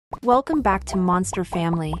Welcome back to Monster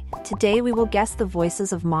Family. Today we will guess the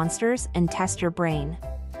voices of monsters and test your brain.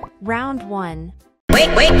 Round 1.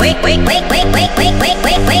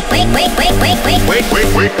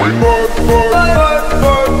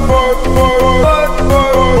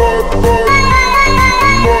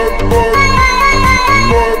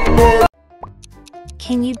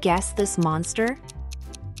 Can you guess this monster?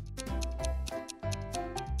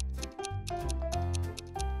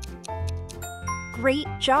 Great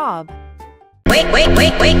job!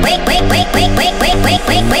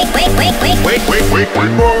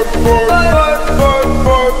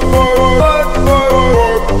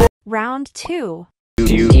 Round 2.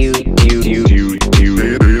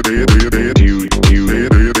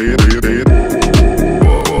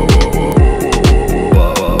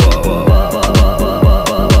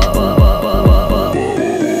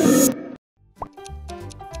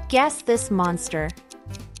 Guess this monster.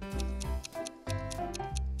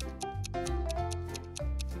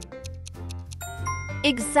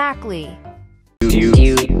 Exactly.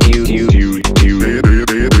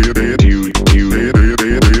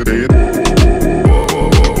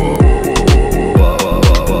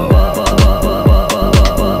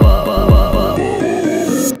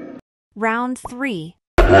 Round 3.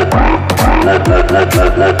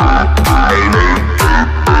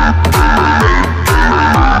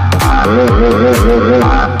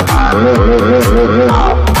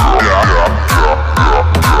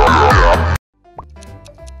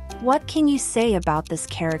 What can you say about this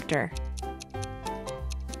character?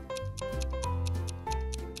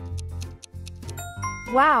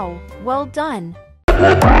 Wow, well done!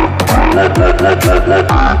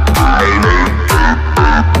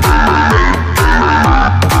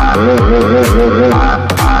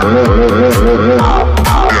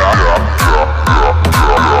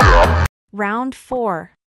 Round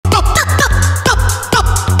 4.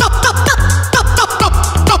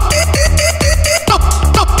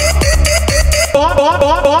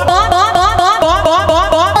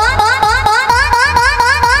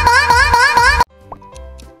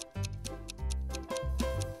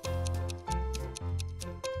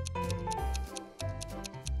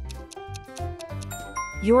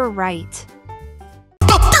 You're right.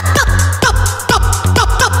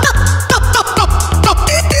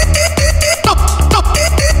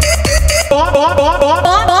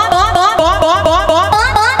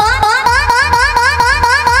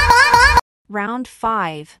 Round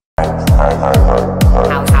 5.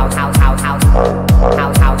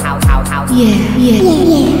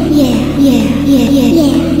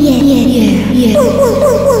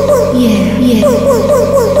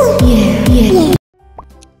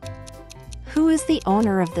 Who is the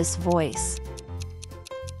owner of this voice?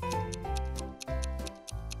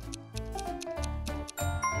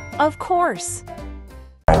 Of course.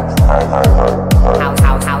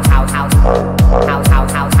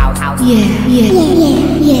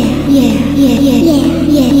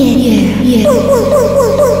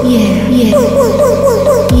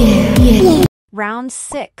 Round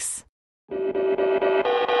 6.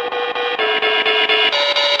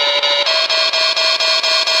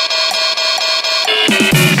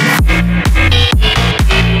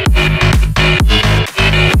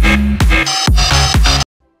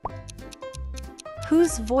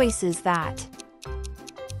 Whose voice is that?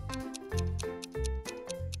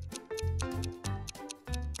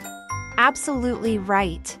 Absolutely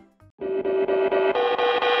right.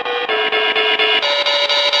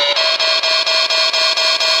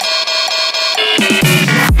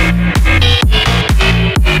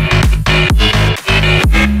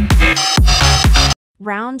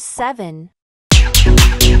 Round 7.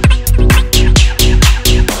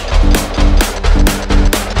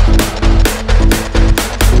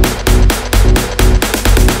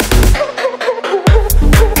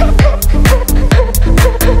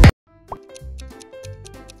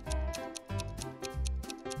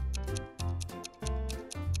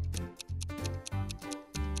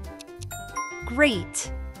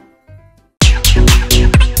 Great!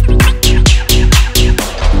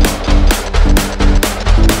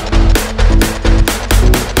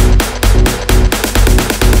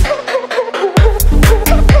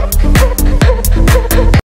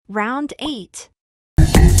 Round 8.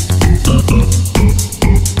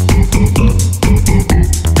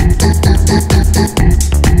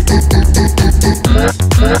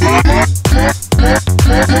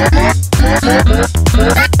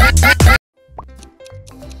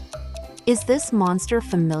 Is this monster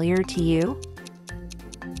familiar to you?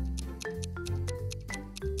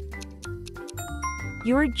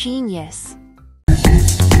 You're a genius.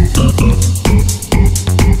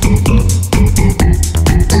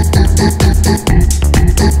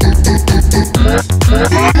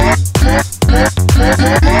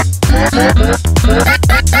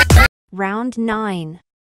 Round 9.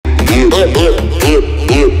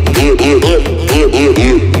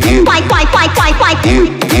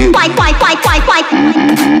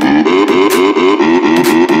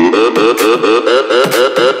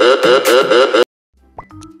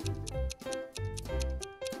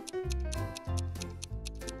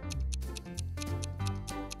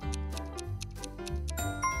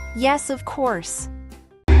 Yes, of course.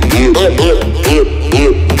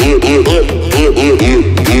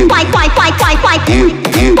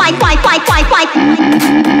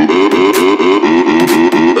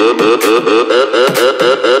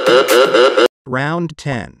 Round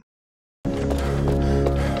 10.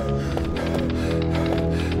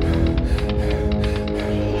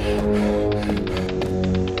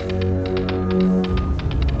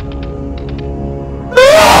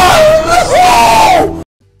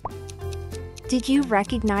 Did you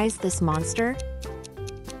recognize this monster?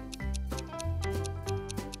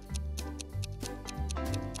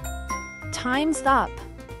 Time's up.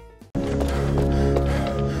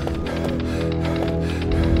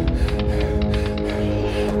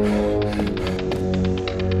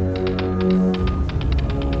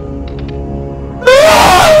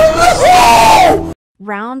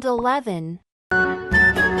 Round 11.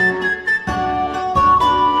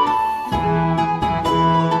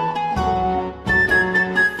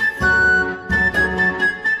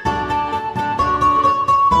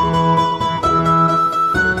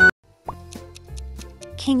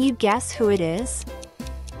 Can you guess who it is?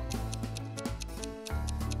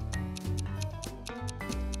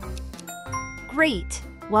 Great!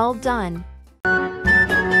 Well done!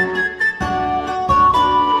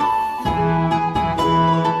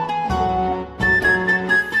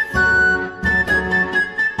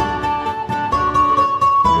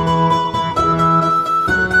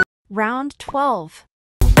 Round 12.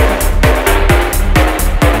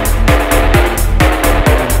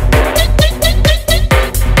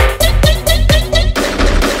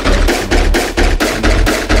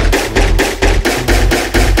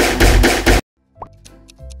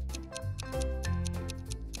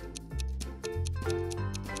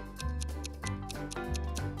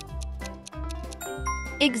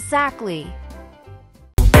 Exactly.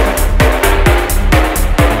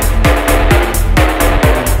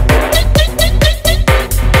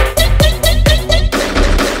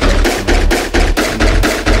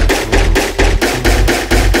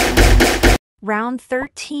 Round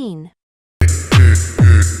 13.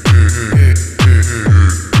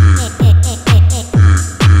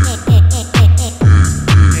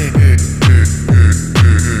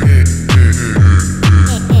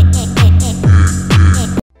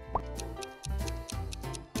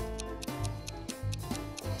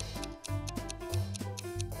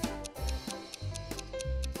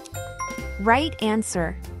 Right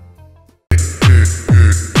answer.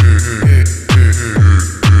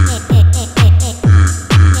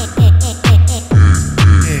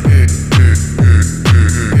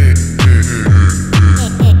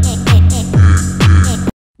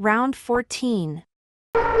 Round 14.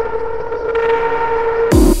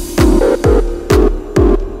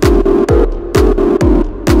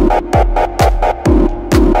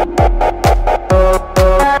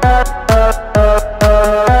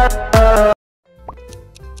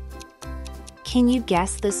 Can you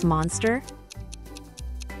guess this monster?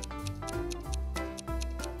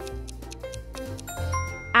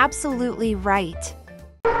 Absolutely right.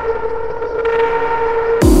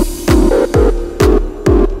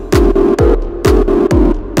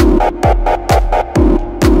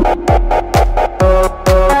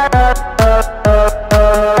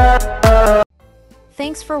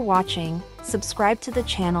 Thanks for watching. Subscribe to the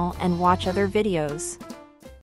channel and watch other videos.